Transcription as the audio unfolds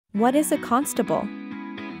What is a constable?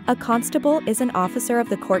 A constable is an officer of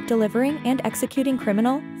the court delivering and executing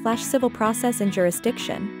criminal/civil process in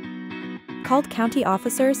jurisdiction. Called county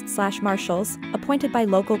officers/marshals, appointed by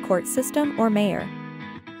local court system or mayor.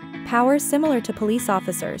 Powers similar to police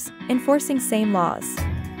officers, enforcing same laws.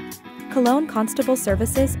 Cologne Constable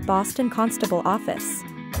Services, Boston Constable Office.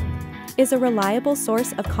 Is a reliable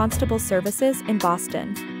source of constable services in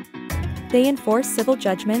Boston. They enforce civil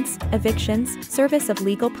judgments, evictions, service of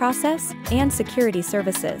legal process, and security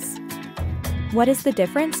services. What is the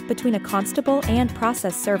difference between a constable and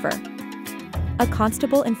process server? A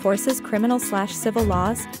constable enforces criminal/civil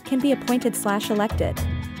laws, can be appointed/elected.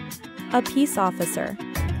 A peace officer.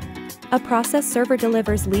 A process server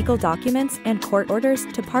delivers legal documents and court orders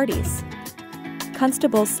to parties.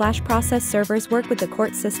 Constables/process servers work with the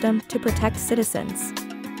court system to protect citizens.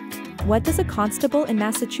 What does a constable in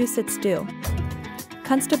Massachusetts do?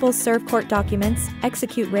 Constables serve court documents,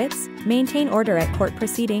 execute writs, maintain order at court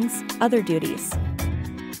proceedings, other duties.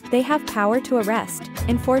 They have power to arrest,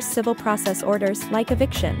 enforce civil process orders like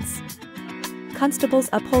evictions. Constables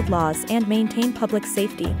uphold laws and maintain public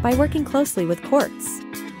safety by working closely with courts.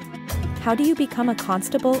 How do you become a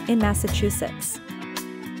constable in Massachusetts?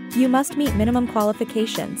 You must meet minimum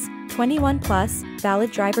qualifications, 21 plus,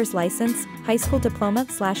 valid driver's license, high school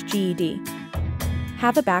diploma/GED.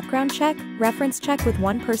 Have a background check, reference check with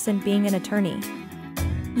one person being an attorney.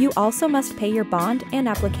 You also must pay your bond and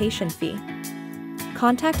application fee.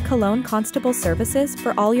 Contact Cologne Constable Services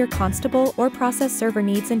for all your constable or process server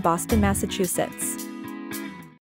needs in Boston, Massachusetts.